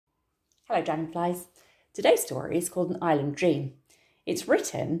Hello Dragonflies. Today's story is called An Island Dream. It's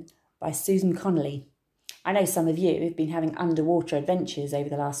written by Susan Connolly. I know some of you have been having underwater adventures over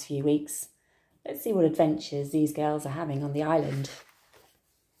the last few weeks. Let's see what adventures these girls are having on the island.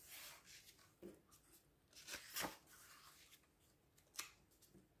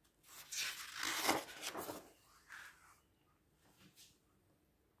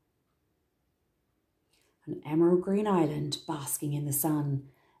 An emerald green island basking in the sun,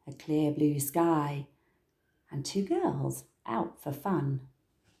 a clear blue sky, and two girls out for fun.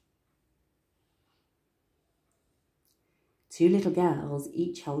 Two little girls,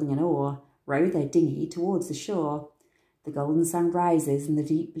 each holding an oar, row their dinghy towards the shore. The golden sun rises in the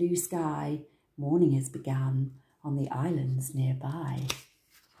deep blue sky. Morning has begun on the islands nearby.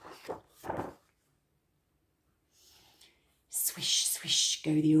 Swish, swish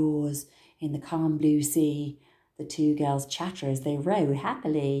go the oars in the calm blue sea. The two girls chatter as they row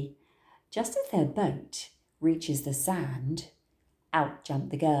happily. Just as their boat reaches the sand, out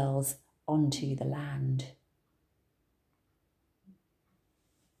jump the girls onto the land.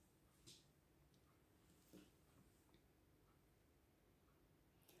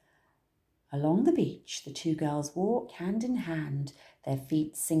 Along the beach, the two girls walk hand in hand, their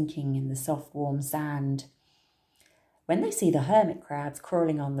feet sinking in the soft, warm sand. When they see the hermit crabs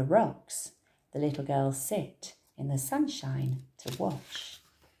crawling on the rocks, the little girls sit in the sunshine to watch.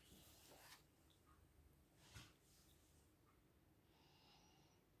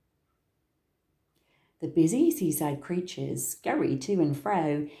 The busy seaside creatures scurry to and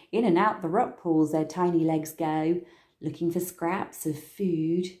fro, in and out the rock pools their tiny legs go, looking for scraps of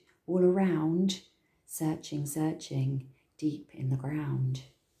food all around, searching, searching deep in the ground.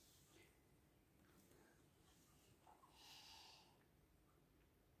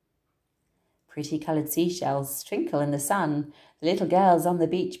 Pretty coloured seashells twinkle in the sun. The little girls on the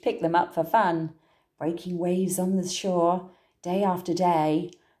beach pick them up for fun. Breaking waves on the shore, day after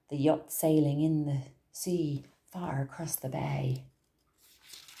day, the yacht sailing in the sea far across the bay.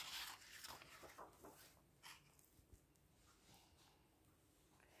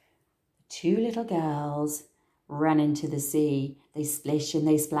 Two little girls run into the sea. They splish and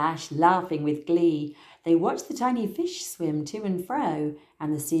they splash, laughing with glee. They watch the tiny fish swim to and fro,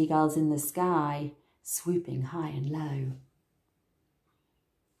 and the seagulls in the sky, swooping high and low.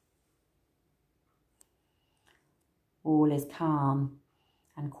 All is calm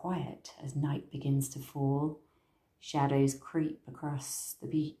and quiet as night begins to fall. Shadows creep across the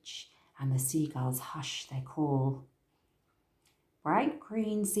beach, and the seagulls hush their call. Bright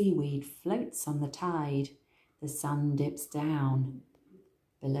green seaweed floats on the tide. The sun dips down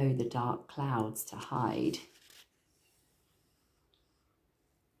below the dark clouds to hide.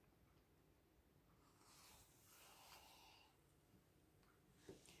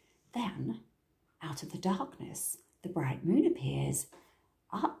 Then, out of the darkness, the bright moon appears.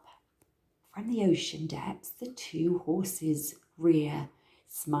 Up from the ocean depths, the two horses rear,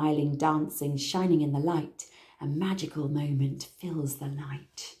 smiling, dancing, shining in the light. A magical moment fills the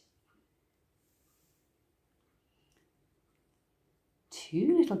night.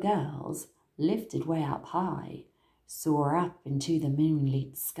 Two little girls, lifted way up high, soar up into the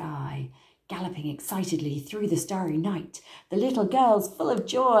moonlit sky, galloping excitedly through the starry night. The little girls, full of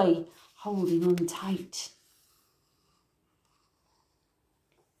joy, holding on tight.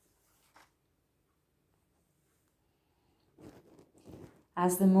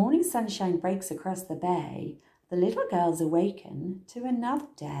 As the morning sunshine breaks across the bay, the little girls awaken to another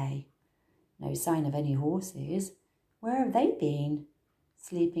day. No sign of any horses. Where have they been?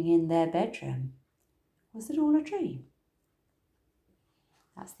 Sleeping in their bedroom. Was it all a dream?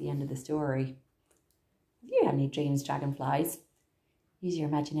 That's the end of the story. Have you had any dreams, dragonflies? Use your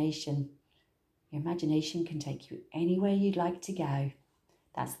imagination. Your imagination can take you anywhere you'd like to go.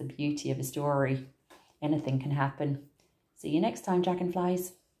 That's the beauty of a story. Anything can happen. See you next time,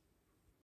 dragonflies.